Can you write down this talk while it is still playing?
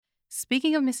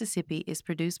Speaking of Mississippi is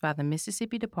produced by the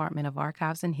Mississippi Department of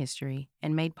Archives and History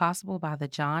and made possible by the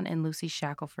John and Lucy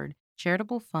Shackelford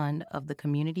Charitable Fund of the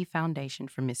Community Foundation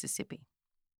for Mississippi.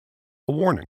 A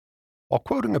warning. While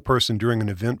quoting a person during an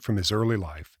event from his early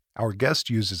life, our guest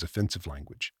uses offensive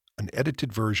language. An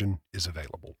edited version is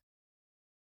available.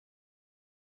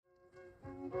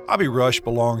 Bobby Rush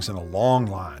belongs in a long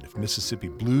line of Mississippi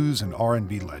blues and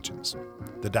R&B legends.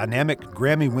 The dynamic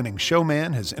Grammy-winning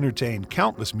showman has entertained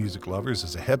countless music lovers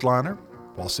as a headliner,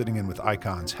 while sitting in with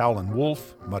icons Howlin'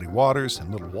 Wolf, Muddy Waters,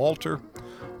 and Little Walter,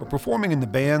 or performing in the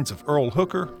bands of Earl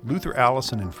Hooker, Luther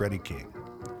Allison, and Freddie King.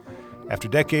 After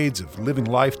decades of living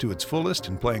life to its fullest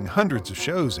and playing hundreds of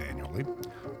shows annually,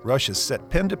 Rush has set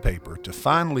pen to paper to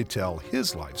finally tell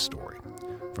his life story,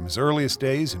 from his earliest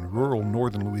days in rural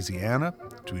northern Louisiana,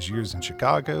 to his years in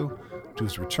Chicago, to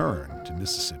his return to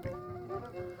Mississippi.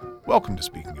 Welcome to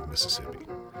Speaking of Mississippi,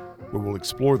 where we'll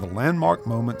explore the landmark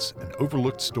moments and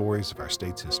overlooked stories of our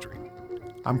state's history.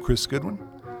 I'm Chris Goodwin.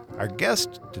 Our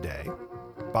guest today,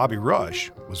 Bobby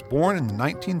Rush, was born in the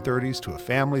 1930s to a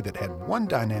family that had one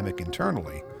dynamic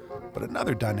internally, but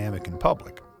another dynamic in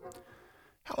public.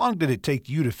 How long did it take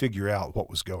you to figure out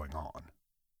what was going on?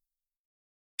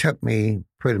 Took me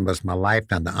pretty much my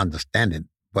lifetime to understand it,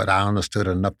 but I understood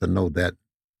enough to know that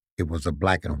it was a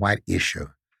black and white issue.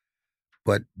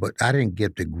 But I didn't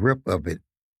get the grip of it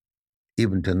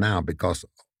even to now because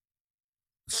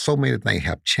so many things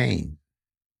have changed,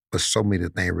 but so many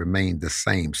things remain the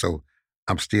same. So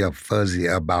I'm still fuzzy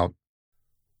about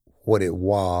what it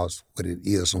was, what it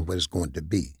is, and what it's going to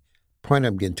be. Point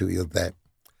I'm getting to is that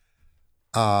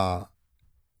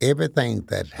everything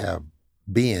that have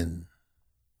been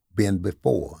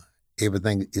before,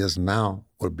 everything is now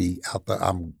will be after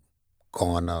I'm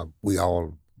gone. We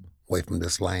all away from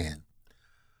this land.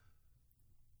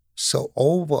 So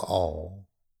overall,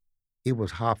 it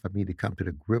was hard for me to come to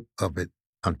the grip of it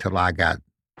until I got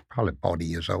probably 40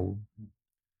 years old.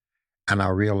 And I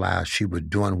realized she was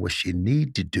doing what she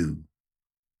needed to do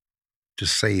to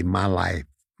save my life,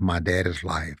 my daddy's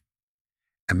life,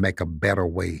 and make a better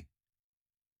way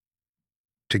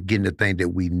to get the thing that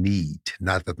we need,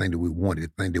 not the thing that we want,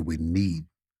 the thing that we need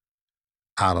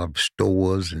out of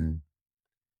stores and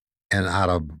out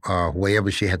of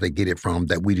wherever she had to get it from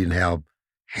that we didn't have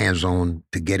hands-on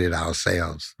to get it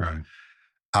ourselves. Right.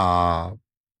 On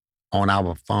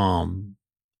our farm,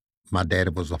 my daddy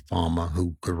was a farmer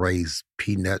who could raise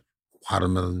peanut,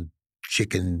 watermelon,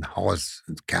 chicken, horse,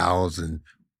 and cows, and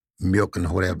milk and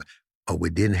whatever, but we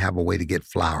didn't have a way to get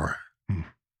flour.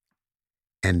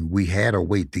 And we had a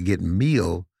way to get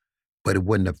meal, but it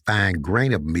wasn't a fine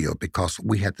grain of meal because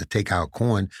we had to take our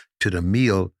corn to the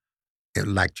mill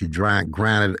like you grind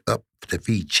it up to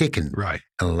feed chicken. Right.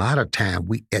 And a lot of time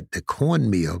we ate the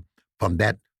cornmeal from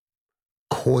that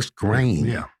coarse grain.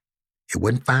 Yeah. It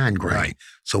wasn't fine grain. Right.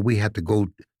 So we had to go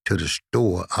to the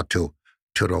store or to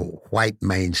the white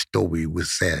main store, we would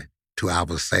say, to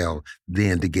ourselves,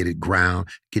 then to get it ground,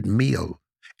 get meal.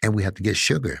 And we had to get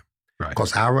sugar. Right.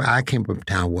 Because I came from a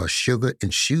town where sugar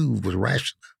and shoes was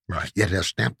rational. Right. You had to have a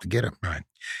stamp to get them. Right.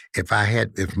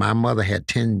 If my mother had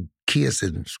 10 kids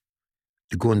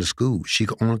to go into school, she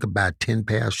only could buy 10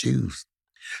 pair of shoes.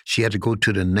 She had to go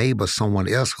to the neighbor, someone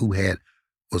else who had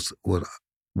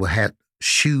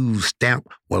shoes stamped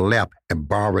were left and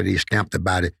borrow these stamped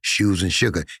about it, shoes and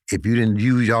sugar. If you didn't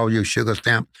use all your sugar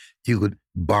stamp, you could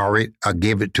borrow it or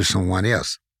give it to someone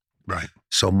else. Right.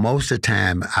 So most of the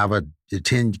time, the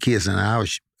 10 kids in our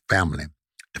family,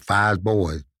 the 5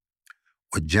 boys,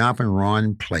 would jump and run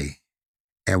and play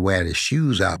and wear their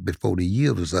shoes out before the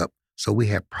year was up. So we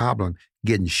had problem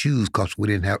getting shoes because we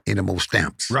didn't have any more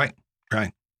stamps. Right.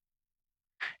 Right.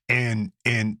 And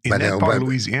in that part of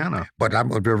Louisiana. But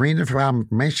the reason for I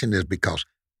mention this because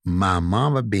my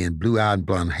mama being blue-eyed and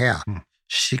blonde hair,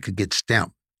 she could get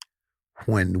stamped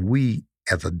when we,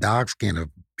 as a dark-skinned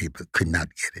people, could not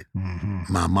get it.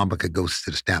 Mm-hmm. My mama could go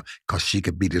to the stamp because she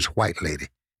could be this white lady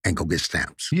and go get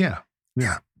stamps. Yeah.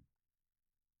 Yeah.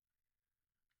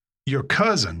 Your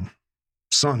cousin,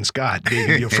 Son Scott, gave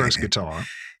you your first guitar.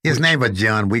 His name was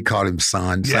John. We call him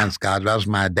Son. Yeah. Son Scott. That was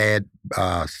my dad's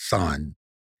son.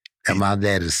 And my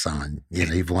dad's son. You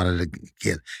know, he wanted to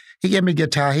get. He gave me a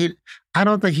guitar. I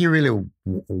don't think he really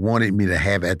wanted me to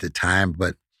have it at the time,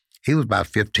 but he was about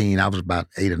 15. I was about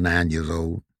 8 or 9 years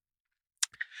old.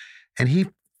 And he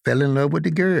fell in love with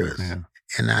the girls. Yeah.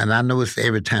 And I noticed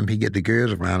every time he get the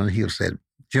girls around, and he'll say,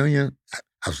 Junior,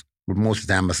 most of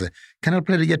the time I said, can I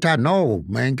play the guitar? No,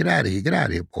 man, get out of here. Get out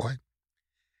of here, boy.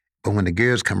 But when the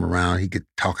girls come around, he get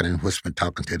talking and whispering,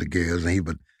 talking to the girls, and he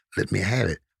would let me have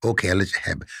it. Okay, I'll let you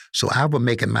have it. So I would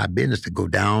make it my business to go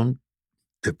down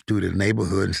through the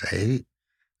neighborhood and say, hey,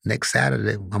 next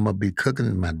Saturday, I'm going to be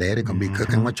cooking. My daddy going to be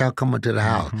cooking. Want y'all coming to the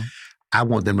house? I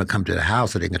want them to come to the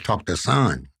house so they can talk to their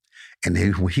son. And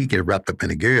then when he get wrapped up in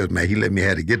the girls, man, he let me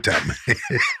have the guitar, man.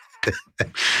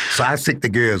 So I sick the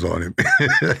girls on him.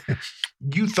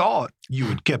 You thought you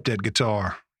had kept that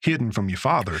guitar hidden from your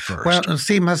father at first. Well,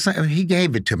 see, my son, he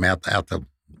gave it to me after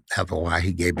a while.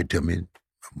 He gave it to me.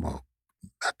 Well,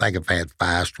 I think if I had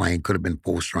 5 string, could have been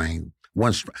 4 string.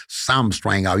 Some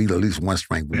string, or either at least 1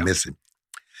 string was missing.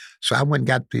 So I went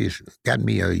and got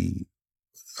me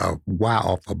a wire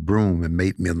off a broom and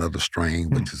made me another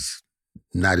string, which is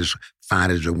not as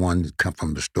fine as the one that come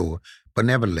from the store. But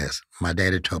nevertheless, my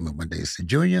daddy told me one day, he said,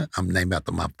 Junior, I'm named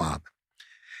after my father.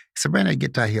 He said, bring that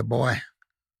guitar here, boy.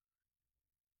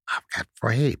 I got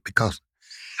afraid because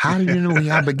how do you know he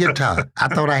had a guitar? I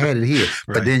thought I had it here.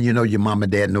 Right. But then, your mom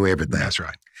and dad know everything. That's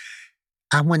right.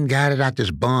 I went and got it out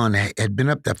this barn. It had been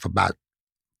up there for about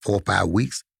 4 or 5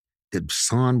 weeks. The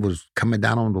sun was coming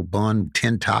down on the barn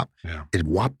tin top. Yeah. It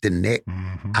whopped the neck.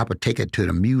 I would take it to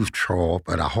the mule trough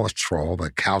or the horse trough or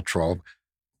cow trough,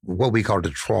 what we call the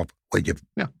trough, where you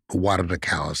water the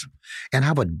cows. And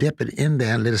I would dip it in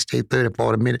there and let it stay 30,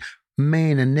 40 minutes.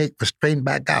 Man, the neck was straightened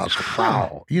back out. So,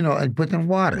 wow, and put in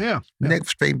water. Yeah. Neck was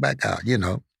straightened back out,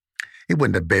 It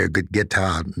wasn't a very good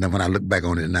guitar. Now, when I look back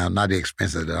on it now, not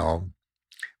expensive at all.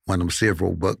 One of them silver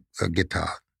buck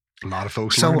guitars. A lot of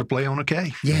folks learn to play on a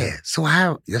K. Yeah. So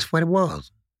that's what it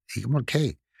was. He came on a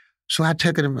K. So I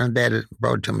took it and my daddy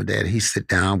brought it to my dad. He sit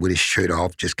down with his shirt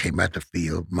off, just came out the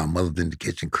field. My mother's in the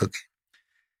kitchen cooking.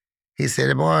 He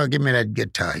said, boy, give me that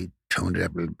guitar. He tuned it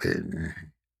up a little bit.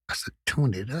 I said,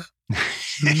 tune it up?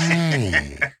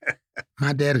 Man.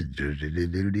 My daddy,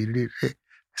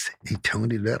 he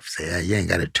tuned it up. Said, you ain't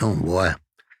got a tune, boy.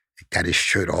 He got his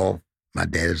shirt off. My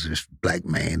dad's this black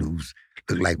man who's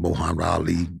looked like Muhammad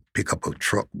Ali, pick up a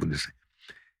truck with his,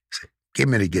 said, give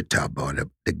me the guitar, boy.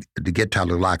 The guitar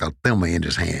looked like a thimble in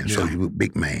his hand, so he was a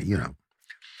big man,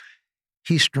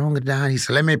 He strung it down. He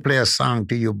said, let me play a song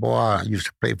to you, boy. I used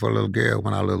to play for a little girl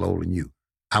when I was a little older than you.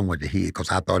 I wanted to hear it because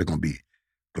I thought it was going to be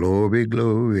glory,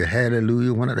 glory,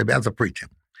 hallelujah, one of the best of preaching.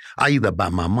 Or either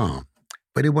about my mom.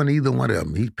 But it wasn't either one of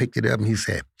them. He picked it up and he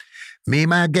said, me and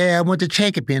my gal went to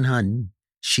check pin hunting.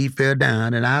 She fell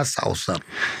down and I saw something.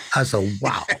 I said,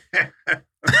 wow.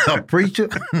 A preacher?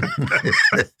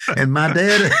 And my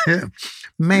dad,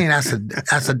 man, I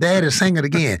said, Daddy, sing it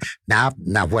again. Now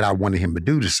what I wanted him to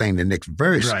do to sing the next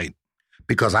verse. Right.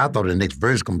 Because I thought the next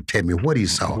verse was going to tell me what he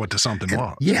saw. What the something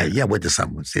was. Yeah, what the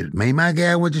something was. Said, me and my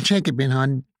gal went to check pin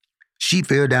hunting. She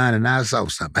fell down and I saw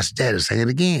something. I said, Daddy, sing it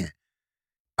again.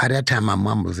 By that time, my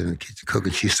mom was in the kitchen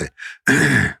cooking. She said,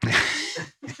 don't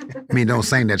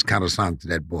sing that kind of song to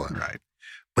that boy. Right.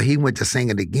 But he went to sing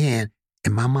it again,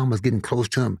 and my mom was getting close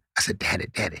to him. I said, Daddy,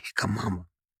 here come Mama.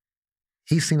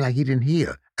 He seemed like he didn't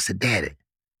hear. I said, Daddy,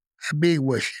 how big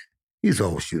was she? He's an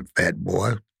old shoot fat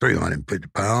boy, 350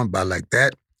 pounds, about like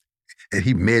that. And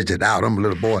he measured it out. I'm a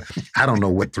little boy. I don't know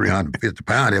what 350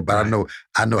 pounds is, but I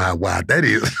know how wide that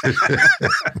is.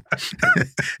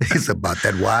 It's about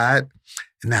that wide.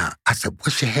 Now, I said,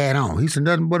 what's your hat on? He said,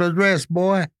 nothing but a dress,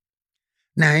 boy.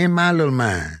 Now, in my little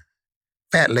mind,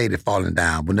 fat lady falling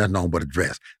down with nothing on but a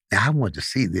dress. Now, I want to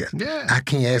see this. Yeah. I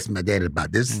can't ask my daddy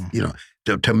about this.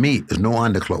 To me, there's no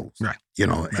underclothes. Right.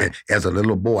 Right. As a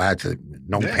little boy, I had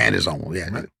no panties on. Yeah.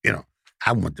 Right.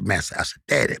 I want the master. I said,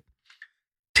 Daddy,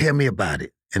 tell me about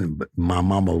it. And my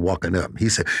mama was walking up. He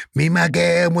said, me and my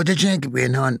gal went to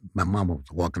Jenkins, honey. My mama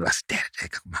was walking up. I said, Daddy,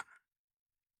 come on.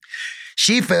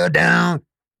 She fell down,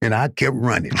 and I kept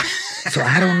running. So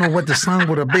I don't know what the song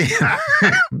would have been.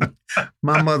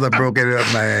 My mother broke it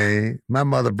up, man. My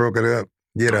mother broke it up.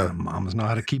 Mamas know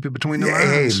how to keep it between the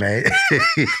lines. Hey, man.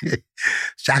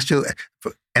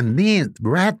 And then,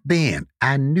 right then,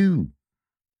 I knew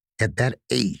at that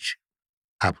age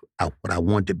what I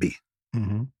wanted to be.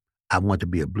 Mm-hmm. I wanted to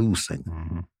be a blues singer.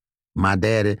 Mm-hmm. My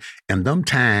daddy, in them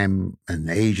time, in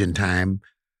the Asian time,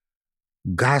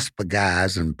 gospel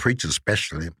guys and preachers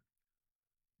especially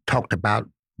talked about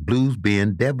blues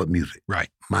being devil music. Right.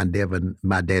 My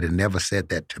daddy never said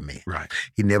that to me. Right.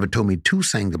 He never told me to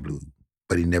sing the blues,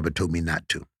 but he never told me not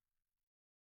to.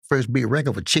 First big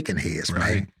record for Chicken Heads,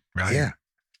 right? Right. Yeah.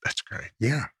 That's great.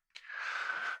 Yeah.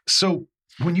 So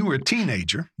when you were a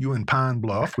teenager, you were in Pine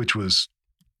Bluff, which was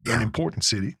an important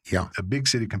city. Yeah. A big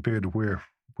city compared to where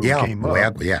we came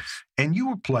up. Yeah. And you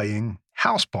were playing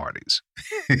house parties.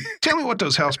 Tell me what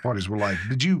those house parties were like.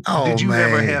 Did you Oh,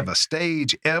 ever man. have a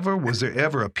stage ever? Was there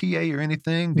ever a PA or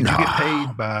anything? Did you get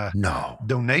paid by No.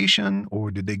 donation, or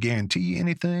did they guarantee you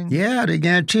anything? Yeah, they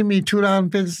guaranteed me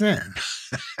 $2.50.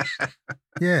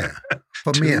 Yeah.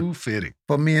 For me, Too fitting.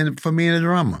 for me and the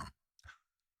drummer.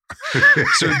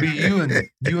 So it'd be you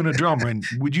and a drummer, and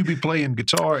would you be playing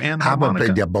guitar and I would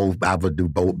harmonica? play both. I would do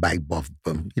both of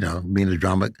them, me and the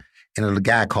drummer. And a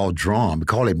guy called Drum. We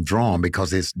call him Drum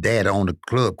because his dad owned a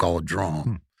club called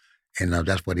Drum. And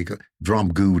that's what he called Drum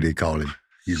Goo, they call him,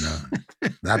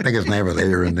 I think his name was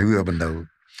Aaron, whoever knows.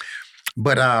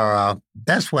 But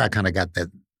that's where I kind of got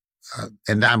that.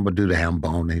 And I would do the ham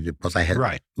bone because I had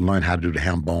learned how to do the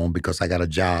ham bone because I got a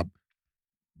job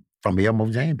from Elmo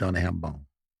James on the ham bone.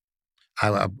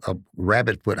 A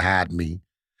Rabbit Foot hired me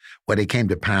where they came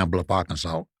to Pine Bluff,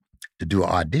 Arkansas to do an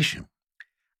audition.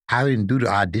 I didn't do the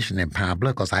audition in Pine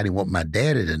Bluff because I didn't want my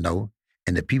daddy to know,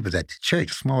 and the people at the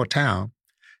church, small town,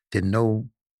 didn't know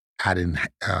out in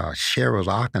Sherrills,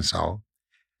 Arkansas,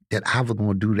 that I was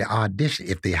going to do the audition.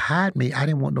 If they hired me, I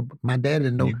didn't want my daddy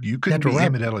to know. You couldn't be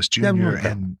Emmett Ellis Jr.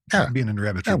 and being in the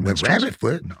Rabbit Foot. With Rabbit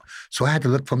Foot. No. So I had to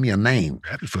look for me a name.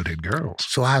 Rabbit Foot had girls.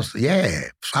 So I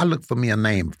looked for me a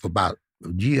name for about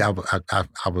a year. I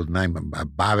was named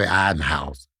Bobby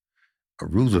Eisenhower.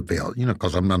 Roosevelt,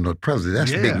 because I'm not the president.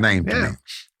 That's a big name to me.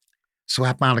 So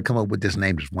I finally come up with this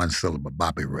name that's one syllable,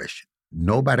 Bobby Rush.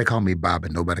 Nobody called me Bobby.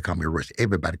 Nobody called me Rush.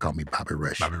 Everybody called me Bobby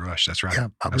Rush. Bobby Rush, that's right. Yeah,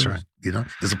 Bobby that's Rush. right.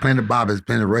 There's plenty of Bobbies,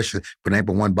 plenty of Rushes, but ain't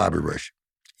but one Bobby Rush.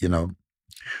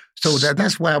 So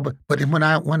that's why. But when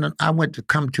I went to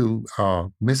come to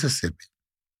Mississippi,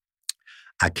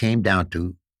 I came down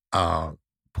to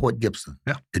Port Gibson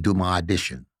to do my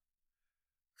audition.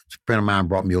 A friend of mine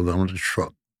brought me over on the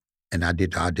truck. And I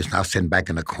did the audition. I was sitting back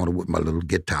in the corner with my little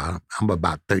guitar. I'm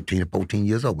about 13 or 14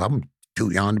 years old. I'm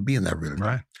too young to be in that really.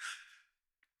 Right.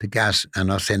 The guys,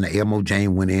 and I was saying the Elmo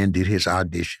James went in, did his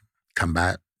audition, come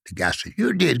back. The guy said,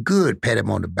 "You did good," pat him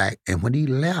on the back. And when he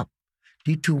left,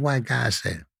 these two white guys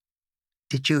said,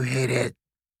 "Did you hear that?"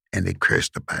 And they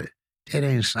cursed about it. That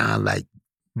ain't sound like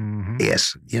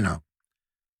S,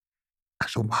 I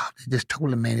said, wow, they just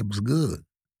told the man it was good.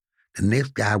 The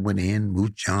next guy went in,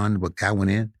 Moose John, what guy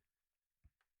went in,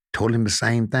 told him the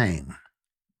same thing.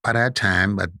 By that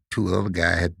time, two other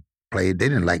guys had played. They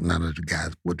didn't like none of the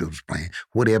guys, what they was playing.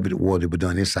 Whatever it was they were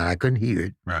doing inside, I couldn't hear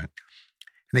it. Right.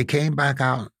 And they came back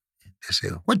out. They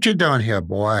said, "What you doing here,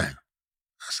 boy?" I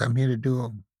said, "I'm here to do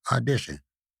an audition."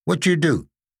 "What you do?"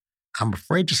 I'm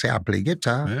afraid to say I play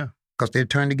guitar. Yeah. Because they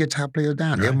turned the guitar players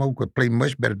down. Right. Elmo could play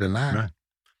much better than I. Right.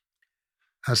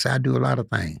 I said, "I do a lot of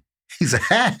things." He said,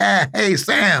 "Hey,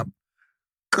 Sam,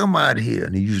 come out here."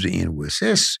 And he used the N-word.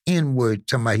 This N-word,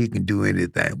 somebody he can do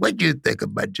anything. What do you think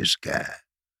about this guy?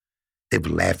 They were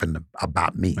laughing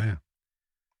about me. Man.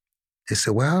 They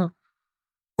said, "Well,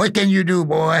 what can you do,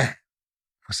 boy?"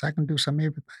 I said, "I can do some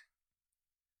everything."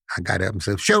 I got up and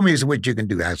said, "Show me what you can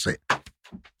do." I said,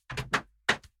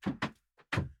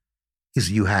 he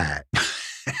said, "You hired."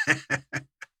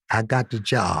 I got the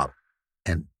job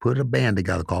and put a band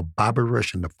together called Bobby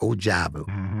Rush and the Four Jivers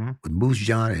with Moose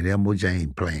John and Elmo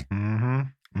James playing.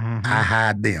 I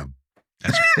hired them.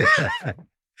 I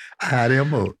hired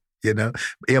Elmo,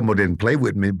 Elmo didn't play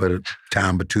with me but a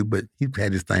time or two, but he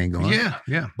had his thing going.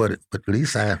 Yeah. But at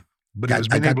least But it was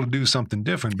being able to do something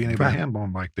different, being able to hand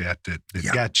bone like that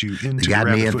got you into the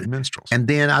Rabbit Foot Minstrels. And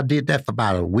then I did that for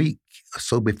about a week or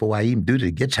so before I even do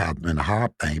the guitar and the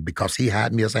harp thing because he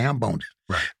hired me as a ham bonist.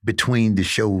 Right. Between the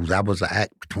shows. I was an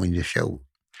act between the shows,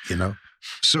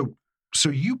 So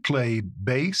you played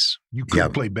bass. You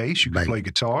could play bass. You could play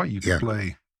guitar. You could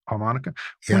play harmonica.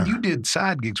 When you did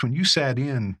side gigs, when you sat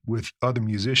in with other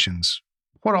musicians,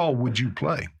 what all would you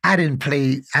play? I didn't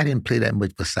play that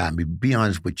much beside me. To be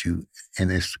honest with you,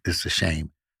 and it's a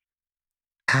shame.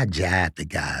 I jived the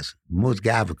guys. Most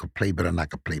guys could play better than I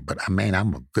could play, but I'm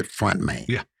a good front man.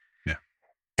 Yeah.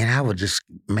 And I was just,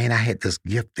 I had this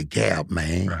gift to gab,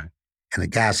 man. Right. And the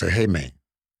guy said, "Hey, man,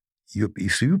 you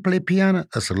play piano?"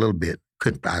 I said, "A little bit."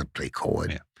 Couldn't play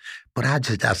chord. Yeah. But I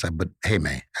said, "But hey,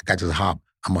 man, I got this harp.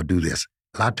 I'm going to do this."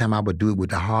 A lot of time I would do it with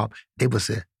the harp. They would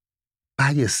say,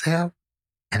 "By yourself?"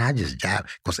 And I just jived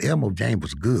because Elmo James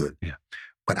was good. Yeah.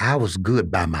 But I was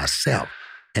good by myself.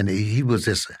 And he was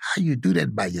just, "How you do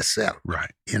that by yourself?"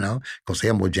 Right. Because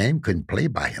Elmo James couldn't play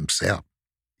by himself.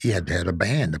 He had to have a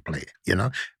band to play,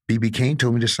 B.B. King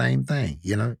told me the same thing,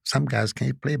 Some guys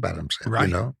can't play by themselves,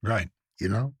 Right. Right.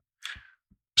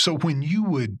 So when you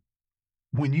would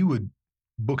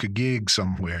book a gig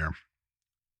somewhere,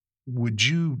 would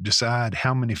you decide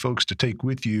how many folks to take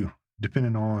with you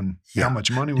depending on how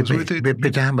much money was with it?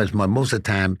 Depending on how much money. Most of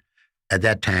the time, at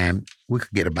that time, we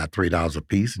could get about $3 a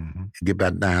piece. Mm-hmm. Get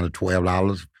about $9 to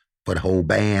 $12 for the whole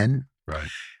band. Right.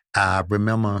 I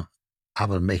remember I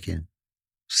was making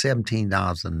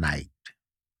 $17 a night.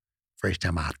 First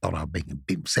time I thought I was making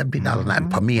 $17 a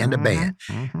night for me and the band.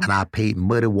 Mm-hmm. And I paid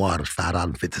Muddy Waters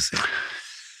 $5.50.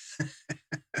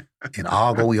 In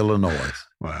Argo, Illinois.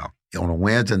 Wow. On a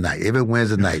Wednesday night, every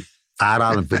Wednesday night,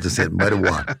 $5.50 Muddy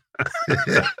Water.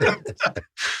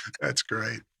 That's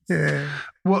great. Yeah.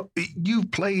 Well,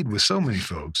 you've played with so many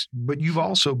folks, but you've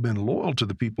also been loyal to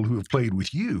the people who have played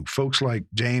with you. Folks like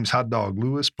James Hot Dog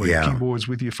Lewis played keyboards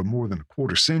with you for more than a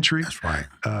quarter century. That's right.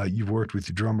 You've worked with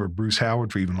your drummer Bruce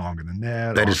Howard for even longer than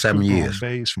that. 37 years. On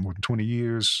bass for more than 20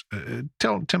 years.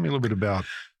 Tell me a little bit about.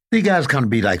 These guys kind of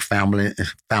be like family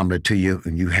to you,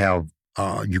 and you have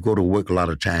you go to work a lot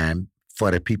of time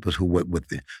for the people who work with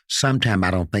you. Sometimes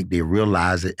I don't think they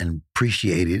realize it and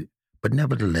appreciate it. But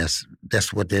nevertheless,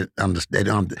 that's what they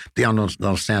understand. They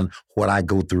understand what I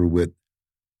go through with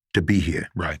to be here.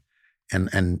 Right.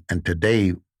 And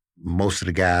today, most of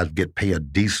the guys get paid a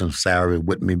decent salary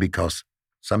with me because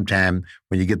sometimes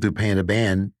when you get through paying the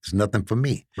band, it's nothing for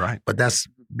me. Right. But that's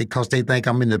because they think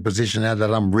I'm in the position now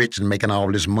that I'm rich and making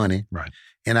all this money. Right.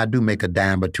 And I do make a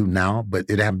dime or two now, but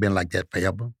it hasn't been like that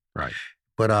forever. Right.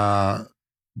 But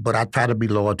I try to be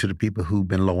loyal to the people who've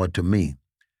been loyal to me.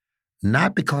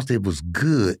 Not because they was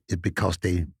good, it's because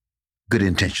they good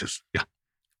intentions. Yeah.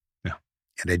 Yeah.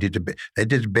 And they did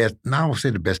the best, not I don't say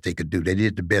the best they could do. They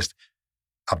did the best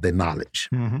of their knowledge.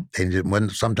 Mm-hmm.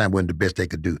 Sometimes wasn't the best they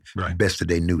could do, right. The best that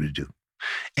they knew to do.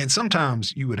 And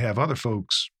sometimes you would have other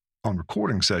folks on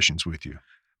recording sessions with you.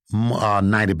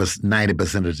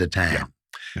 90% of the time.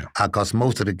 Yeah. Because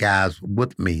most of the guys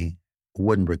with me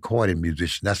wasn't recording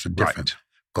musicians. That's the difference. Right.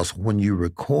 Because when you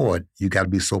record, you got to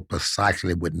be so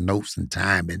precisely with notes and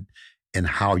timing and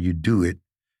how you do it.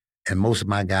 And most of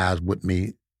my guys with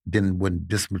me wouldn't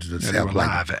dismiss themselves. They were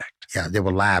live act. Yeah, they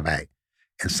were live act.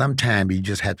 And sometimes you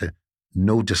just have to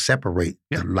know to separate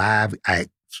the live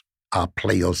acts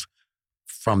players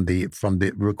from the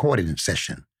recording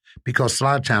session. Because a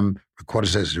lot of time recording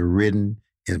sessions are written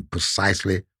in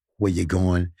precisely where you're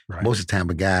going. Right. Most of the time,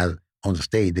 the guys on the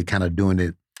stage, they're kind of doing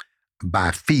it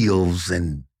by feels,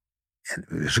 and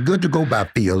it's good to go by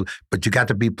feel, but you got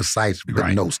to be precise with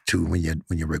notes too when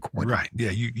you're recording. Right. Yeah.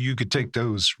 You could take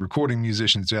those recording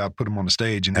musicians out, put them on the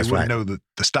stage, and That's they wouldn't right. know that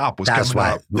the stop was That's coming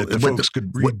right. up. That the folks could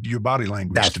read your body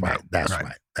language. That's to right. know. That's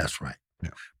right. That's right. Yeah.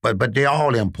 But they're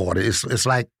all important. It's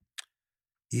like,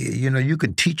 you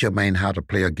can teach a man how to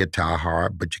play a guitar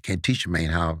hard, but you can't teach a man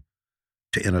how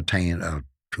to entertain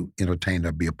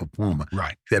or be a performer.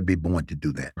 Right. You have to be born to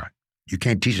do that. Right. You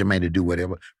can't teach a man to do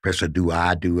whatever. Pressure do,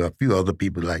 I do, a few other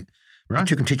people like. Right.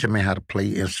 But you can teach a man how to play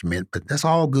instrument, but that's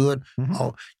all good.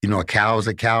 Mm-hmm. A cow is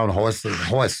a cow and a horse is a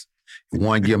horse.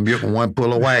 One give milk and one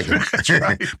pull a wagon. That's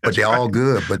right. But they're all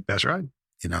good. But that's right.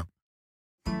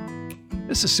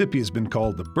 Mississippi has been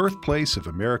called the birthplace of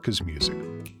America's music.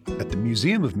 At the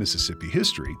Museum of Mississippi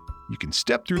History, you can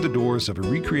step through the doors of a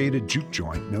recreated juke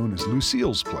joint known as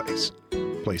Lucille's Place.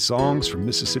 Play songs from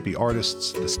Mississippi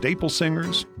artists the Staple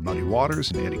Singers, Muddy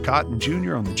Waters, and Eddie Cotton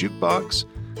Jr. on the jukebox,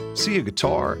 see a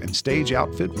guitar and stage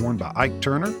outfit worn by Ike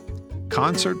Turner,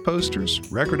 concert posters,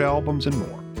 record albums, and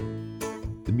more.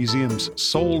 The museum's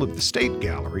Soul of the State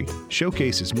Gallery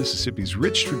showcases Mississippi's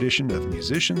rich tradition of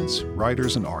musicians,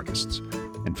 writers, and artists,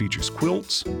 and features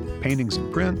quilts, paintings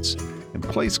and prints, and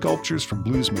clay sculptures from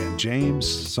bluesman James'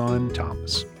 son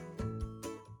Thomas.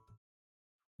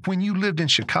 When you lived in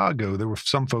Chicago, there were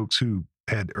some folks who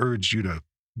had urged you to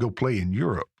go play in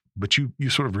Europe, but you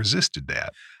sort of resisted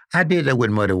that. I did that with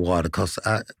Muddy Water because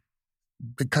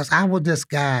I was this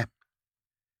guy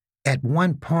at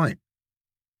one point,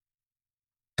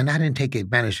 and I didn't take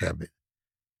advantage of it.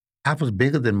 I was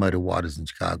bigger than Muddy Waters in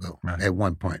Chicago at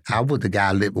one point. I was the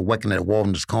guy working at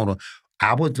Walden's Corner.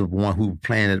 I was the one who was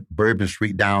playing at Bourbon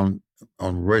Street down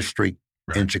on Rush Street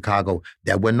in Chicago.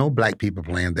 There were no black people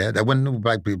playing there. There weren't no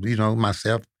black people,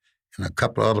 myself and a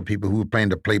couple of other people who were playing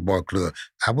the Playboy Club.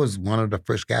 I was one of the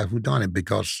first guys who done it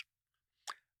because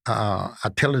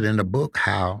I tell it in the book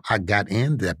how I got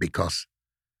in there because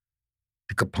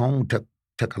the Capone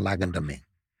took a liking to me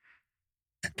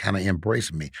and kind of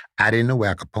embraced me. I didn't know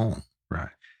Al Capone. Right.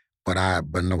 But I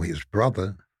know his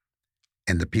brother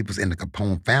and the people in the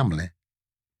Capone family.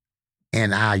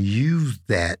 And I used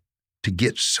that to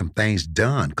get some things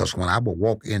done. Because when I would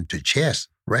walk into Chess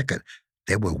record,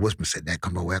 they would whisper, say, "There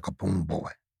come no Al Capone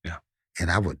boy." Yeah. And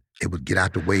it would get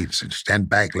out the way and stand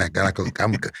back like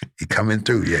he coming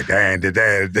through. Yeah, dad.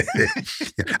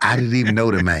 I didn't even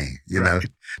know the man, you know.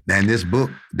 Now in this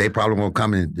book, they probably won't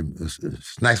come and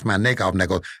snatch my neck off. And I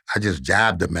go, I just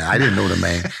jabbed the man. I didn't know the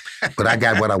man, but I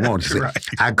got what I wanted. So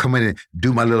I come in and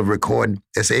do my little recording.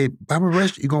 They say, hey, Barbara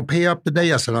Rush, you gonna pay up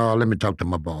today? I said, oh, let me talk to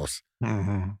my boss.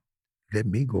 Mm-hmm. Let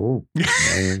me go,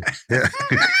 man.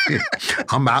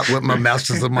 I'm out with my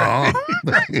masters of my arm.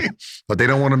 But they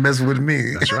don't want to mess with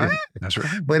me. That's right.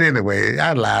 But anyway,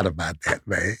 I lied about that,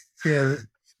 man. Yeah.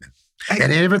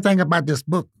 And everything about this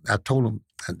book, I told them,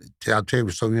 I'll tell you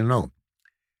so you know,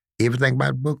 everything about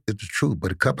the book is the truth.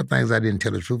 But a couple of things I didn't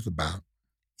tell the truth about.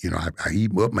 You know, I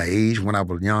eat up my age when I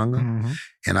was younger. Mm-hmm.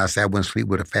 And I said I wouldn't sleep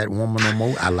with a fat woman no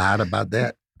more. I lied about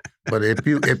that. But if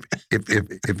you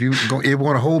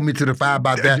want to hold me to the fire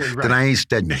about that, then I ain't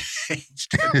studying.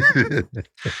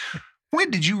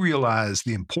 When did you realize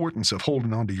the importance of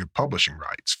holding on to your publishing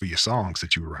rights for your songs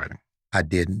that you were writing? I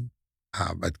didn't.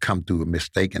 I'd come through a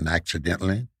mistake and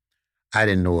accidentally. I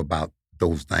didn't know about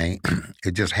those things.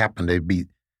 It just happened.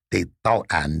 They thought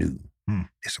I knew. They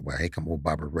said, well, hey, come on,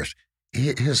 Barbara Rush.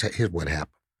 Here's what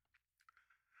happened.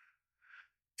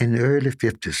 In the early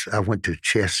 50s, I went to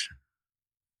Chess.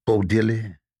 Bo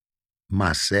Diddley,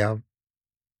 myself,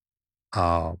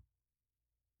 Howlin'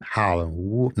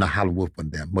 Wolf, not Howlin' Wolf,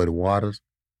 but them, Muddy Waters,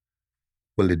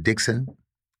 Willie Dixon.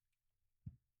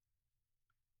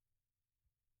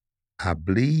 I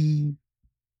believe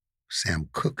Sam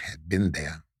Cooke had been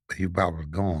there, but he probably was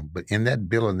gone. But in that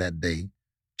building that day,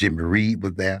 Jimmy Reed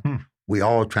was there. We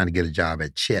all trying to get a job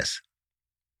at Chess.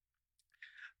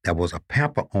 There was a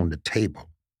pamphlet on the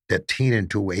table that Teen and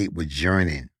 208 was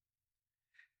journeying.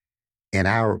 And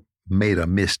I made a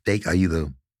mistake, or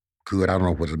either good, I don't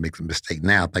know whether it makes a mistake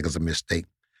now, I think it's a mistake,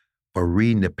 for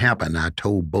reading the pamphlet. And I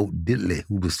told Bo Diddley,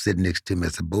 who was sitting next to me, I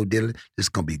said, Bo Diddley, this is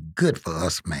going to be good for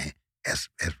us, man, as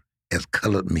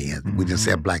colored men. Mm-hmm. We didn't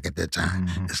say black at that time.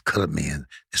 Mm-hmm. As colored men,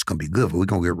 it's going to be good. We're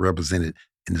going to get represented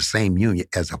in the same union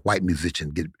as a white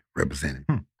musician get represented.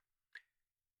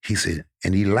 He said,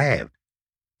 and he laughed.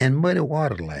 And Muddy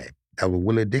Waters laughed. That was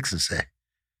Willie Dixon said,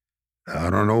 I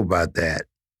don't know about that.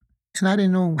 And I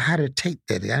didn't know how to take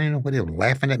that. I didn't know whether they were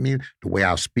laughing at me, the way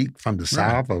I speak from the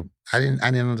South. Or I didn't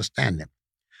understand them.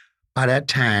 By that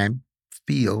time,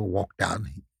 Phil walked out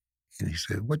and he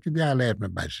said, what you got laughing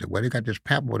about? I said, well, they got this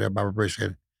pamphlet there, Barbara Rush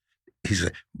said. He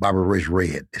said, Barbara Rush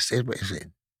read. They said what he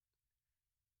said.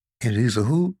 And he said,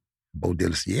 who? Bo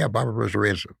Diddley said, yeah, Barbara Rush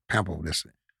read a pamphlet.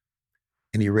 Listen.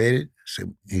 And he read it.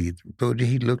 So he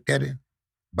looked at it.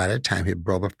 By that time, his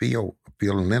brother Phil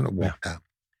and Leonard walked out.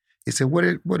 He said, what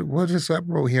is this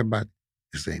uproar here about?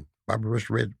 He said, Barbara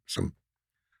Rush read some,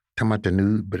 talking about the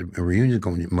news, but a reunion's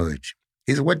going to merge.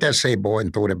 He said, what that say, boy?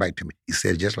 And throw it back to me. He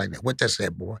said, just like that. What that say,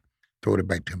 boy? Throw it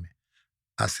back to me.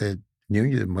 I said,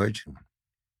 reunion is merging.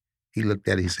 He looked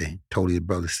at it, he said, told his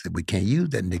brother, he said, we can't use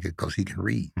that nigga because he can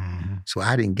read. Mm-hmm. So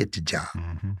I didn't get the job.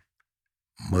 Mm-hmm.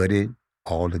 Muddy,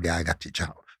 all the guy got the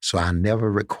job. So I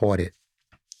never recorded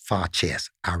for Chess.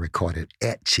 I recorded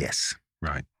at Chess.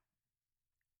 Right.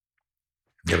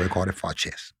 Never recorded for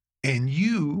Chess. And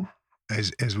you,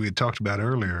 as we had talked about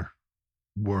earlier,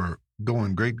 were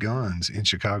going great guns in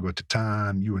Chicago at the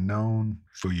time. You were known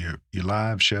for your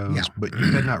live shows, but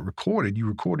you had not recorded. You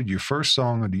recorded your first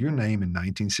song under your name in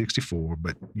 1964,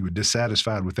 but you were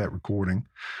dissatisfied with that recording.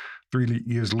 3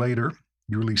 years later,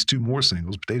 you released 2 more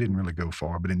singles, but they didn't really go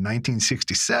far. But in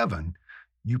 1967,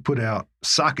 you put out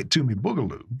Sock It To Me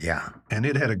Boogaloo. Yeah. And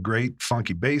it had a great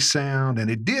funky bass sound, and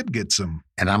it did get some.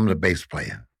 And I'm the bass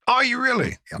player. Are you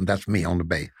really? Yeah, that's me on the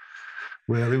bass.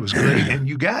 Well, it was great. And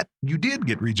you did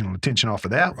get regional attention off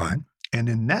of that one. And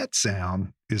then that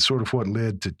sound is sort of what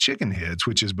led to Chicken Heads,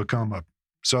 which has become a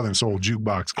Southern Soul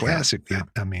jukebox classic that,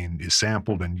 I mean, is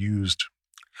sampled and used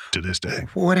to this day.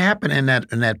 What happened in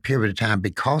that period of time,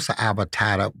 because I was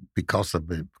tied up, because of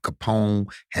the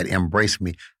Capone had embraced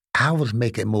me, I was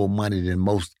making more money than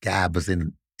most guys was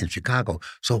in Chicago.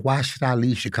 So why should I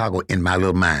leave Chicago in my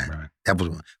little mind? Right. That was,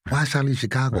 why should I leave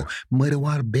Chicago? Right. Muddy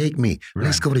Water begged me,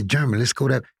 let's go to Germany, let's go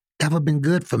there. That would have been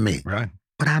good for me. Right.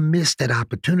 But I missed that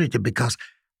opportunity because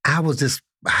I was this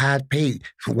high paid.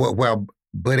 Well,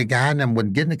 Buddy Guy and them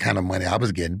wasn't getting the kind of money I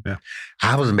was getting. Yeah.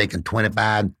 I was making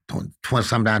 $25,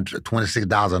 sometimes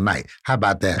 $26 a night. How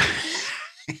about that?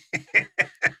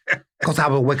 Because I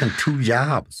was working 2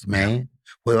 jobs, man.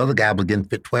 Well, the other guy was getting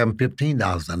 $12 and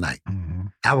 $15 a night. Mm-hmm.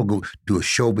 I would go do a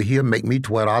show over here, make me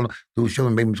 $12, do a show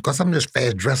and make me, because I'm just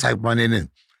fast dressed, I run in and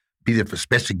be there for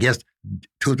special guests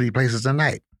 2 or 3 places a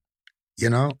night, you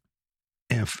know?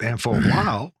 And for a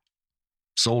while,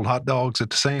 sold hot dogs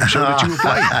at the same show that you were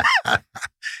playing.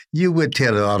 You would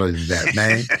tell it other than that,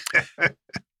 man.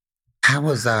 I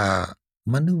was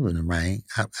maneuvering around.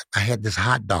 I had this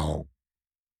hot dog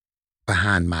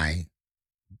behind my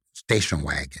station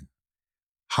wagon,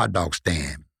 hot dog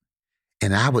stand.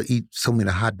 And I would eat so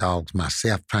many hot dogs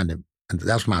myself and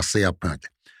that's my cell punch.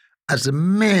 I said,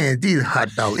 man, these hot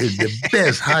dogs is the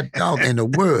best hot dog in the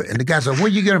world. And the guy said, where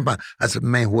you get them from? I said,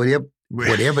 man,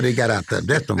 whatever they got out there,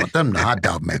 that's them the hot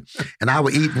dog, man. And I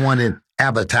would eat one and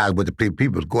advertise with the people.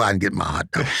 People would go out and get my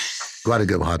hot dog. Go out and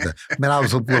get my hot dog. Man, I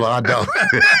was so full of hot dog.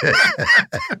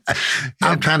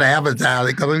 I'm trying to advertise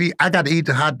it because I got to eat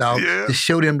the hot dog to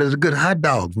show them there's good hot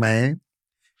dogs, man.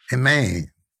 And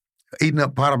man, eating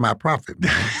up part of my profit,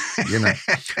 man. You know,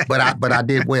 but I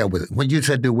did well with it. When you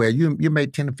said do well, you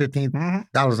made $10 to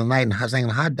 $15 a night and selling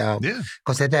a hot dog. Yeah.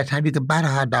 Because at that time you could buy the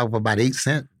hot dog for about 8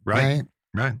 cents. Right. Man.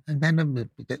 Right. And then,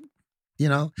 you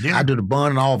know, I do the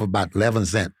bun off for about 11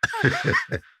 cents.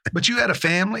 But you had a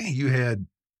family. You had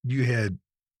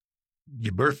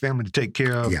your birth family to take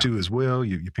care of too, as well.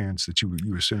 Your parents that you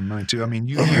were sending money to. I mean,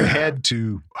 you had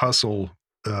to hustle.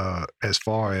 As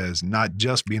far as not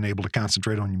just being able to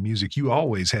concentrate on your music, you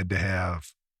always had to have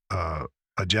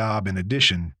a job in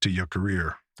addition to your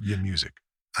career, your music.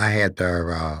 I had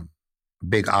a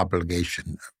big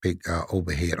obligation, big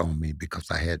overhead on me because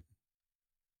I had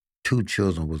 2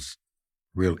 children was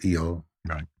real ill.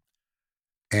 Right.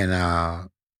 And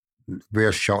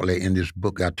very shortly in this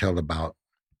book I tell about,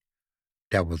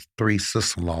 there was 3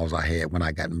 sister-in-laws I had when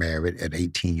I got married at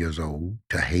 18 years old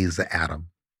to Hazel Adam.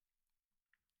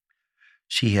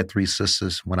 She had 3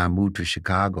 sisters. When I moved to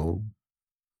Chicago,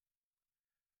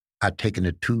 I'd taken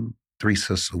the 3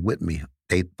 sisters with me.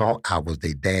 They thought I was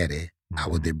their daddy. I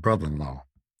was their brother-in-law.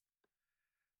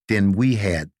 Then we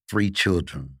had 3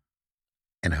 children,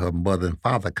 and her mother and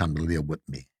father come to live with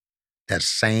me. That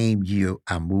same year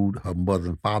I moved, her mother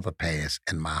and father passed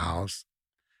in my house.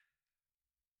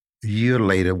 A year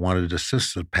later, one of the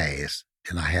sisters passed,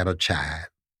 and I had a child.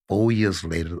 4 years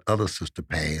later, the other sister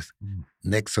passed.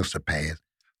 Next sister passed.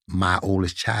 My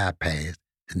oldest child passed.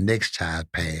 The next child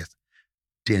passed.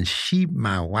 Then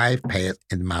my wife passed,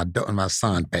 and my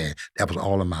son passed. That was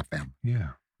all in my family.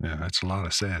 Yeah, that's a lot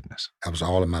of sadness. That was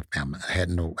all in my family.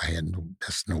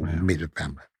 That's no immediate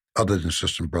family, other than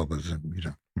sisters and brothers, and you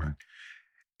know. Right.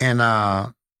 And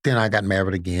then I got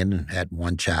married again and had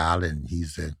 1 child, and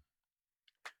he's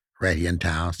right here in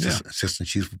town, assistant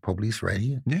chief for police right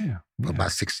here. Yeah. For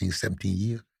about 16, 17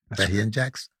 years, right here in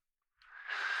Jackson.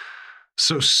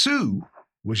 So Sue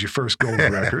was your first gold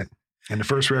record, and the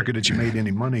first record that you made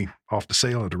any money off the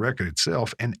sale of the record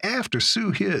itself. And after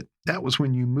Sue hit, that was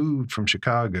when you moved from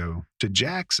Chicago to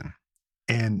Jackson.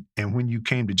 And when you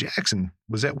came to Jackson,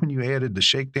 was that when you added the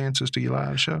shake dancers to your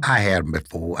live show? I had them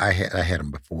before. I had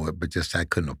them before, but just I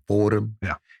couldn't afford them.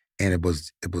 Yeah. And it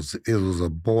was a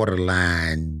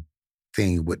borderline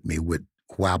thing with me with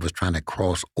who I was trying to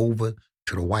cross over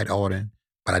to the white audience,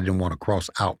 but I didn't want to cross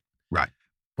out. Right.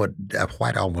 But that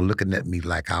white audience was looking at me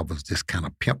like I was this kind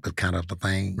of pimp, kind of the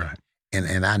thing. Right.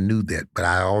 And I knew that, but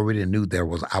I already knew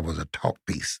I was a talk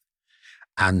piece.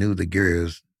 I knew the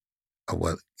girls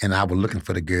and I was looking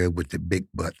for the girl with the big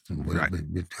butts. And whatever.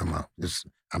 Right.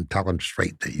 I'm talking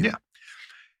straight to you. Yeah.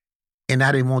 And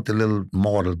I didn't want the little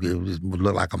model, it would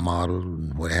look like a model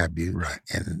and what have you. Right.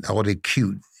 And all they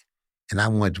cute. And I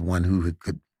wanted one who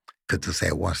could to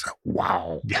say once,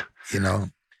 wow. Yeah. You know?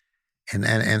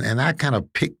 And I kind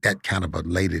of picked that kind of a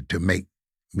lady to make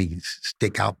me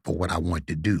stick out for what I wanted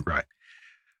to do. Right.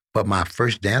 But my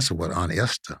first dancer was Aunt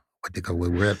Esther, what they call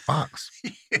with Red Fox.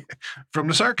 From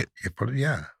the circuit.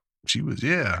 Yeah. She was,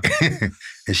 yeah.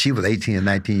 And she was 18 and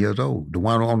 19 years old. The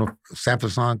one on the sample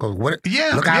song goes, what?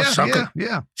 Yeah. Look out, sucker.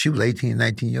 Yeah. She was 18 and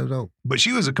 19 years old. But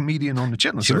she was a comedian on the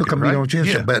Chitlin Circuit, She was a comedian on the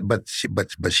Chitlin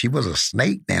Circuit, but she was a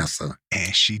snake dancer.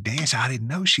 And she danced. I didn't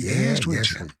know she danced with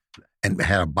you. And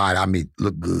had a body,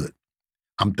 looked good.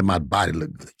 I'm to my body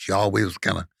looked good. She always was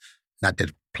kind of not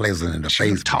that pleasant in the face. She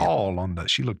looked tall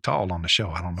on the show.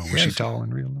 I don't know. Was she tall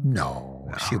in real life?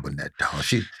 No, she wasn't that tall.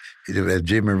 As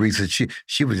Jimmy Reese said,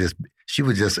 she was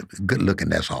just good looking,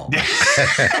 that's all.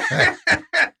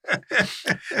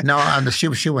 No, she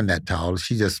wasn't that tall.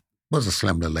 She just was a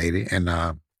slim little lady. And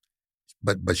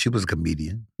but she was a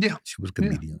comedian. Yeah. She was a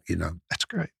comedian, you know. That's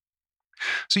great.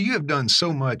 So you have done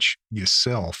so much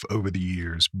yourself over the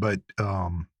years, but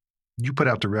you put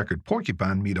out the record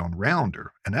Porcupine Meat on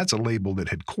Rounder, and that's a label that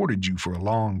had courted you for a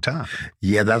long time.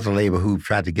 Yeah, that's a label who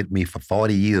tried to get me for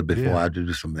 40 years before I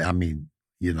do something. I mean,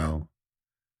 you know,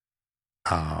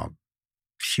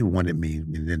 she wanted me,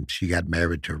 and then she got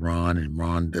married to Ron, and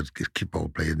Ron does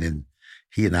keyboard player, and then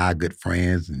he and I are good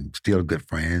friends and still good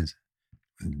friends.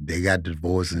 They got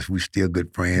divorced, and we still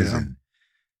good friends. Yeah. And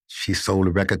she sold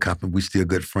the record company. We still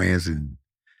good friends. And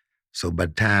so by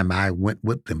the time I went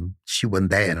with them, she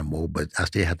wasn't there anymore, but I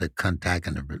still had to contact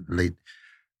and relate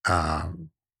to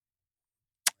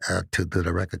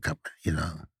the record company, you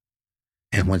know.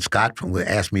 And when Scott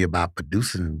asked me about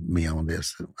producing me on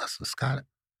this, I said, Scott,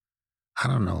 I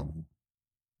don't know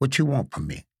what you want from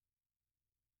me.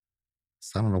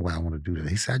 So I don't know why I want to do that.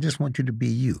 He said, I just want you to be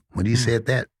you. When he said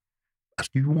that, I said,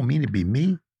 you want me to be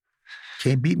me?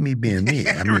 Can't beat me being me.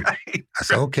 I mean, Right. I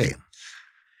said, okay.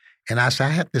 And I said,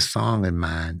 I have this song in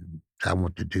mind that I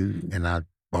want to do. And I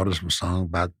brought him some song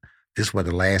about, this was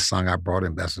the last song I brought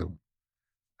him. I said,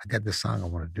 I got this song I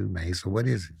want to do, man. He said, what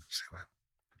is it? I said, well,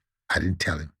 I didn't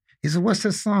tell him. He said, what's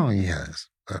this song he has?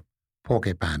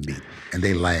 Porcupine Beat. And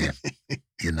they laughed,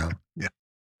 you know. Yeah.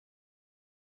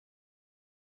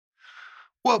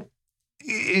 Well,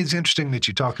 it's interesting that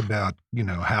you talk about, you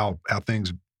know, how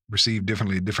things received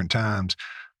differently at different times.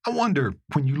 I wonder,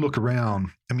 when you look around,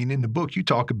 I mean, in the book, you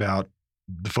talk about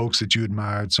the folks that you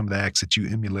admired, some of the acts that you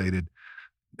emulated.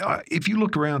 If you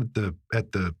look around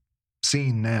at the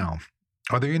scene now,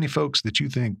 are there any folks that you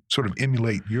think sort of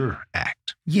emulate your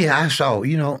act? Yeah, I saw,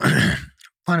 you know,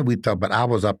 funny we talk, but I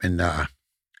was up in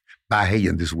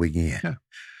Bahia this weekend. Yeah.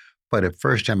 But the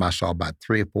first time I saw about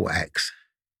 3 or 4 acts,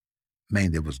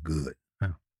 man, they was good.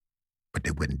 Yeah. But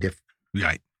they wasn't different.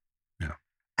 Right. Yeah.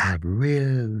 I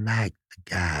really liked the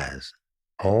guys.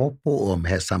 All 4 of them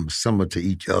had something similar to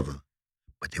each other,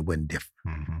 but they wasn't different.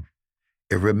 Mm-hmm.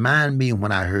 It reminded me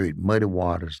when I heard Muddy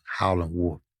Waters, Howlin'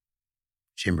 Wolf,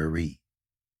 Jimmy Reed.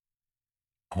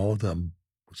 All of them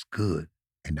was good,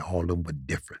 and all of them were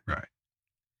different. Right.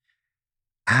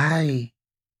 I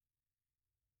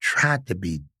tried to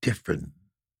be different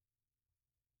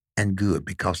and good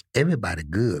because everybody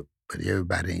good, but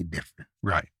everybody ain't different.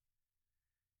 Right.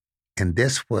 And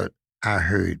that's what I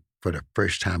heard for the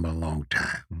first time in a long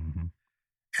time. Mm-hmm.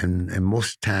 And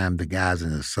most of the time, the guys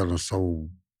in the Southern Soul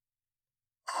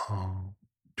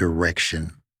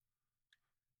direction,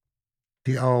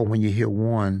 they all, when you hear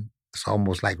one, it's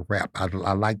almost like rap. I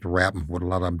like the rap and what a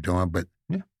lot of them doing, but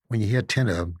when you hear 10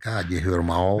 of them, God, you hear them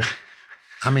all.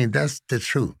 I mean, that's the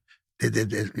truth. It's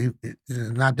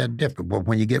not that different. But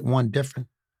when you get one different,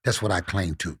 that's what I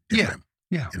claim to. Different.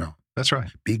 Yeah. You know, that's right.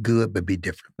 Be good, but be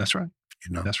different. That's right.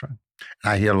 You know, that's right.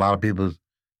 And I hear a lot of people,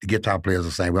 the guitar players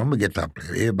are saying, well, I'm a guitar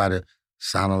player. Everybody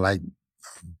sounding like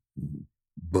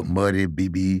Muddy,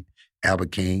 BB,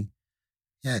 Albert King.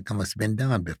 Yeah, it's been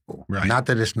done before. Right. Not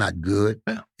that it's not good.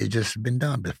 Yeah. It's just been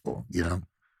done before, you know.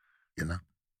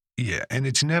 Yeah, and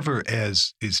it's never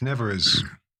as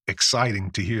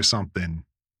exciting to hear something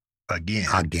again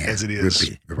as it is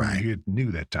repeat. Right. when you hear it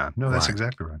new that time. No, that's Right.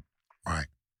 exactly right. Right.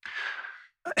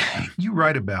 You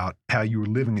write about how you were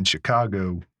living in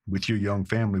Chicago with your young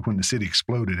family when the city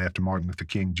exploded after Martin Luther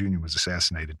King Jr. was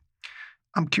assassinated.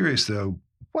 I'm curious, though,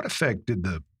 what effect did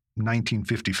the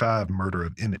 1955 murder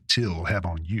of Emmett Till have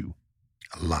on you?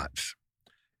 Lots.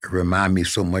 It reminded me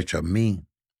so much of me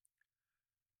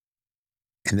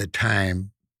in the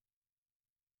time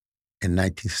in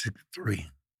 1963.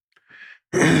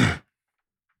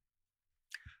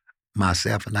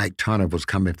 Myself and Ike Turner was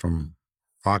coming from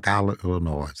Rock Island,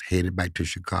 Illinois, headed back to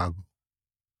Chicago.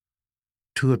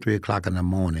 2 or 3 o'clock in the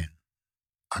morning,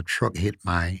 a truck hit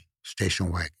my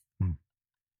station wagon.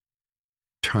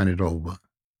 Turned it over.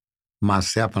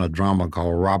 Myself and a drummer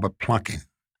called Robert Plunkin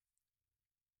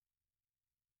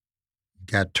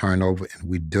got turned over, and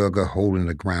we dug a hole in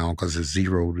the ground because it's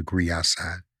 0 degree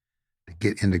outside to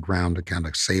get in the ground to kind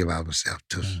of save ourselves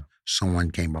till someone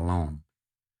came along.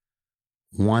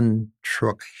 One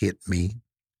truck hit me,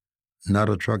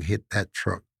 another truck hit that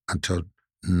truck until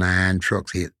 9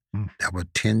 trucks hit. There were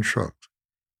 10 trucks,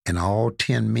 and all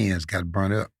 10 men got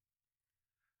burned up.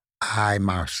 I,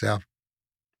 myself,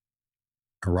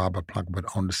 and Robert Plunkin were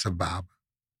on the survivor.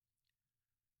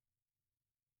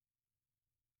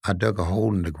 I dug a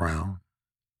hole in the ground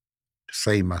to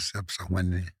save myself. So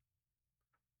when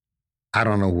I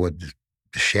don't know what the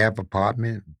sheriff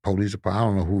department, police department, I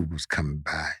don't know who was coming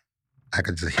by. I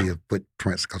could just hear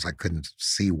footprints because I couldn't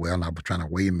see well, and I was trying to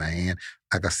wave my hand.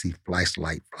 I could see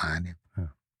flashlight flying in.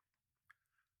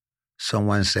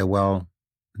 Someone said, well,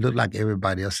 look like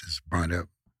everybody else is burnt up.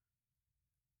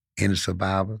 Any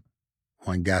survivor?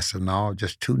 One guy said, no,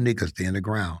 just 2 niggas there in the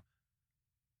ground.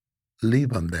 Leave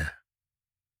them there.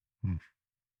 And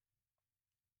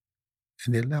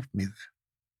they left me there.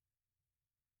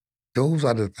 Those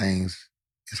are the things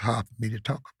it's hard for me to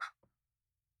talk about.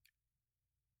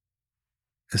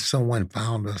 And someone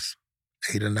found us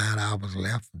 8 or 9 hours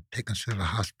left and taken us to the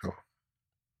hospital.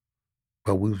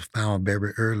 But we was found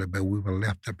very early, but we were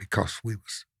left there because we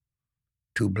was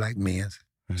two black men.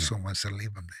 Yeah. Someone said,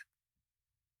 leave them there.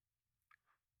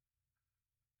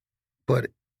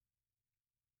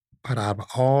 But out of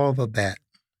all of that,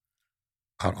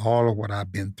 out of all of what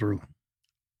I've been through,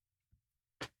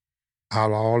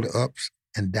 out of all the ups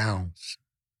and downs,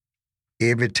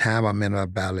 every time I'm in a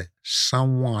valley,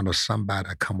 someone or somebody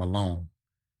come along,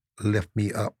 lift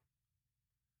me up.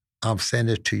 I'm saying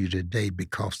this to you today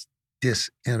because this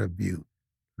interview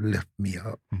lift me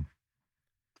up.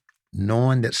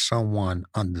 Knowing that someone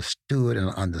understood and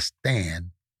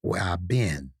understand where I've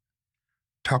been,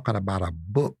 talking about a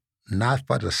book, not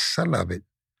for the sell of it,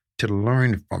 to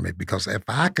learn from it. Because if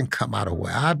I can come out of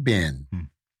where I've been,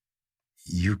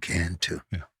 you can too.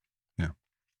 Yeah. Yeah.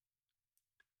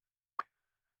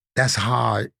 That's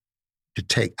hard to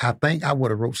take. I think I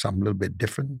would have wrote something a little bit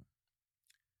different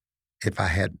if I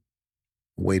had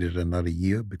waited another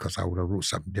year, because I would have wrote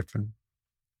something different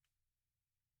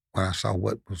when I saw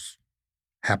what was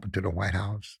happened to the White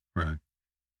House. Right.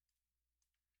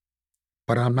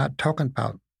 But I'm not talking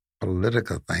about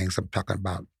political things. I'm talking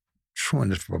about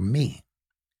trueness for me.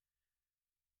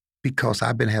 Because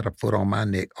I've been had a foot on my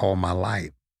neck all my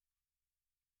life.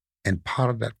 And part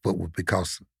of that foot was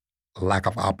because lack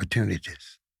of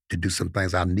opportunities to do some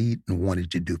things I need and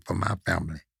wanted to do for my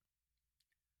family.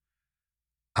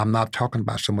 I'm not talking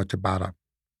about so much about a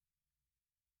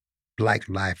Black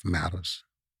Life Matters,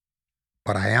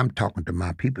 but I am talking to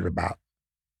my people about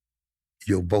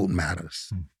your vote matters.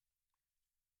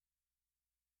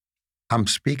 I'm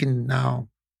speaking now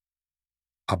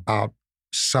about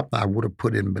something I would have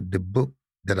put in the book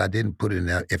that I didn't put in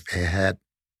there if I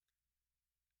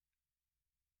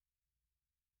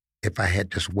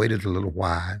had just waited a little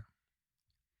while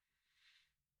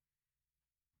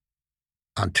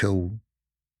until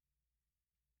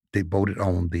they voted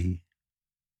on the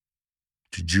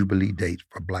Jubilee date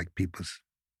for Black peoples.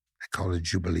 They call it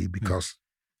Jubilee because,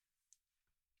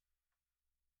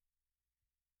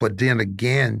 but then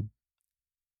again,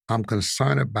 I'm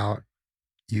concerned about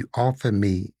you offer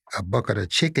me a bucket of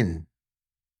chicken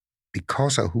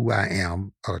because of who I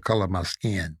am or the color of my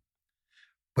skin,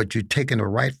 but you're taking the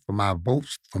right for my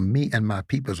votes from me and my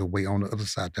peoples away on the other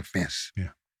side of the fence. Yeah.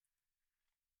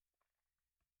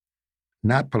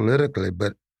 Not politically,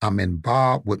 but I'm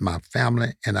involved with my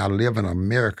family and I live in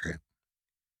America.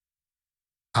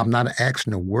 I'm not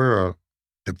asking the world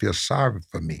to feel sorry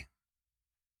for me.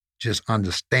 Just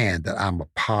understand that I'm a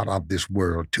part of this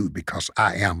world too, because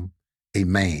I am a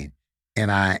man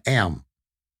and I am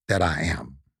that I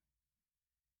am.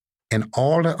 And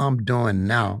all that I'm doing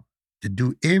now to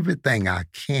do everything I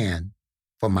can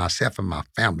for myself and my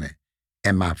family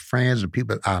and my friends and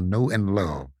people I know and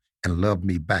love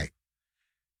me back.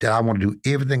 That I want to do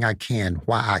everything I can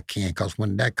while I can, because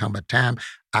when that comes a time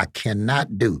I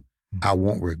cannot do, I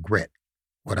won't regret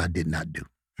what I did not do.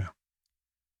 Yeah.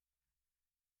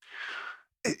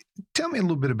 Tell me a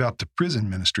little bit about the prison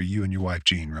ministry you and your wife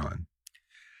Jean run.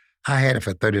 I had it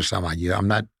for 30-some odd years. I'm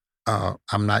not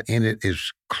in it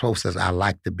as close as I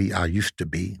like to be, I used to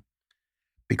be,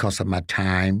 because of my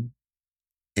time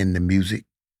in the music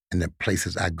and the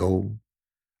places I go.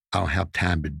 I don't have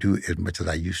time to do it as much as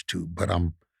I used to, but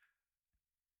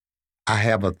I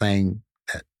have a thing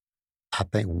that I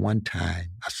think one time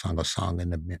I sung a song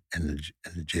in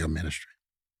the jail ministry.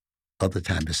 Other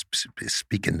time it's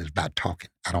speaking is about talking.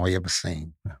 I don't ever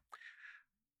sing. Yeah.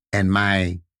 And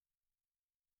I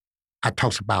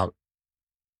talks about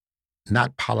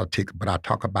not politics, but I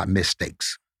talk about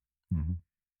mistakes. Mm-hmm.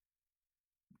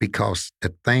 Because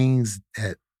the things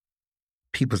that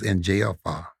people's in jail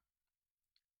for,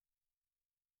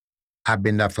 I've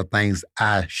been there for things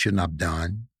I shouldn't have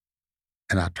done,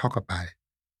 and I talk about it.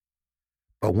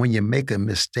 But when you make a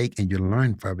mistake and you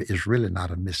learn from it, it's really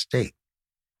not a mistake.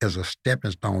 It's a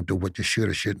stepping stone to what you should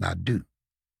or should not do.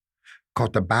 Because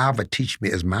the Bible teach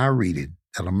me, as my reading,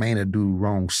 that a man that do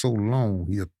wrong so long,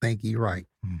 he'll think he right.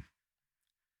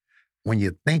 When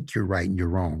you think you're right and you're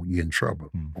wrong, you're in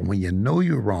trouble. But when you know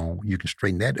you're wrong, you can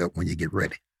straighten that up when you get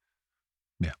ready.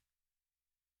 Yeah.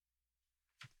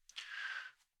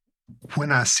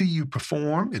 When I see you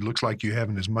perform, it looks like you're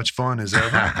having as much fun as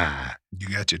ever. You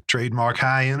got your trademark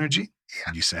high energy.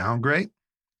 Yeah. You sound great.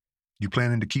 You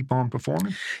planning to keep on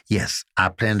performing? Yes, I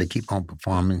plan to keep on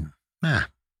performing. About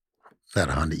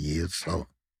 100 years, so.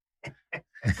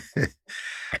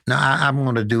 No, I'm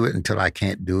going to do it until I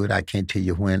can't do it. I can't tell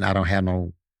you when. I don't have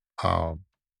no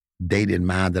date in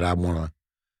mind that I want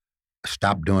to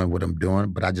stop doing what I'm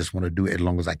doing, but I just want to do it as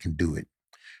long as I can do it.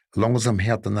 As long as I'm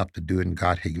healthy enough to do it and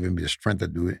God has given me the strength to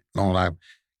do it, as long as I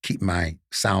keep my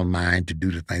sound mind to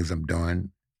do the things I'm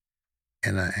doing,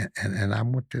 and I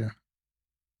want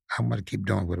to keep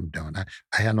doing what I'm doing. I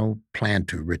have no plan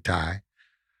to retire,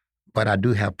 but I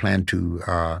do have plan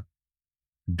to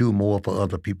do more for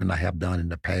other people than I have done in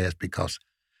the past, because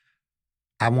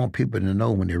I want people to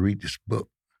know when they read this book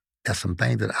that some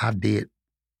things that I did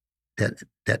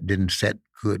that didn't set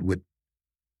good with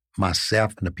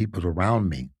myself and the people around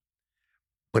me.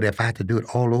 But if I had to do it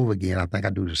all over again, I think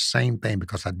I'd do the same thing,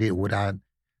 because I did what I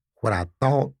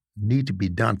thought needed to be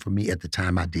done for me at the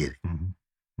time I did it.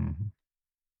 Mm-hmm. Mm-hmm.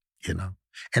 You know?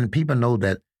 And people know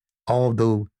that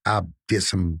although I did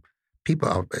some, people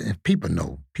know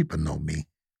me. People know me.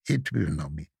 People know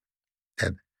me.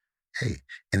 That, hey,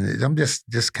 and I'm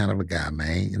just kind of a guy,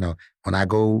 man. You know, when I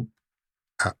go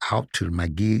out to my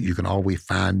gig, you can always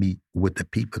find me with the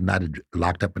people, not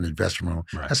locked up in the dressing room.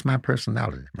 Right. That's my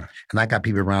personality. Right. And I got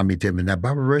people around me telling me, now,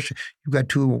 Barbara Rush, you got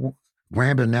 2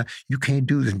 Grammy now, you can't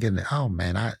do this and get it. Oh,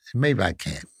 man, maybe I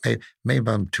can't.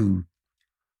 Maybe I'm too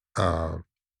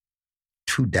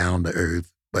down to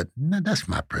earth, but no, that's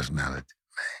my personality,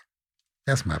 man.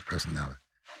 That's my personality.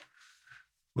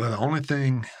 Well, the only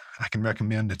thing I can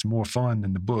recommend that's more fun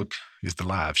than the book is the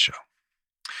live show.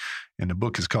 And the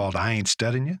book is called I Ain't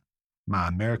Studdin Ya, My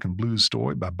American Blues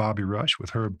Story by Bobby Rush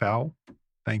with Herb Powell.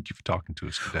 Thank you for talking to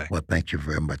us today. Well, thank you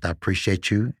very much. I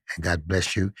appreciate you, and God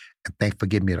bless you. And thanks for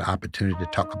giving me the opportunity to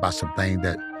talk about something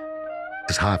that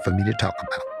is hard for me to talk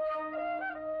about.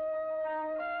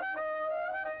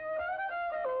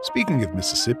 Speaking of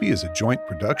Mississippi is a joint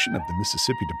production of the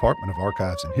Mississippi Department of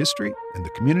Archives and History and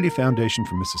the Community Foundation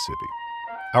for Mississippi.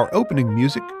 Our opening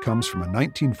music comes from a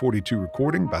 1942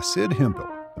 recording by Sid Hemphill,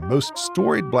 the most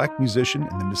storied black musician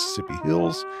in the Mississippi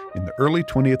Hills in the early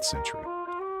 20th century.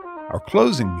 Our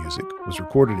closing music was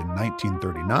recorded in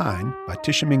 1939 by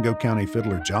Tishomingo County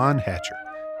fiddler John Hatcher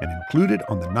and included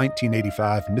on the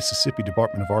 1985 Mississippi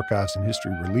Department of Archives and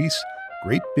History release,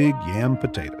 Great Big Yam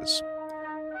Potatoes.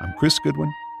 I'm Chris Goodwin,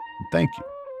 and thank you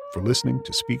for listening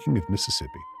to Speaking of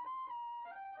Mississippi.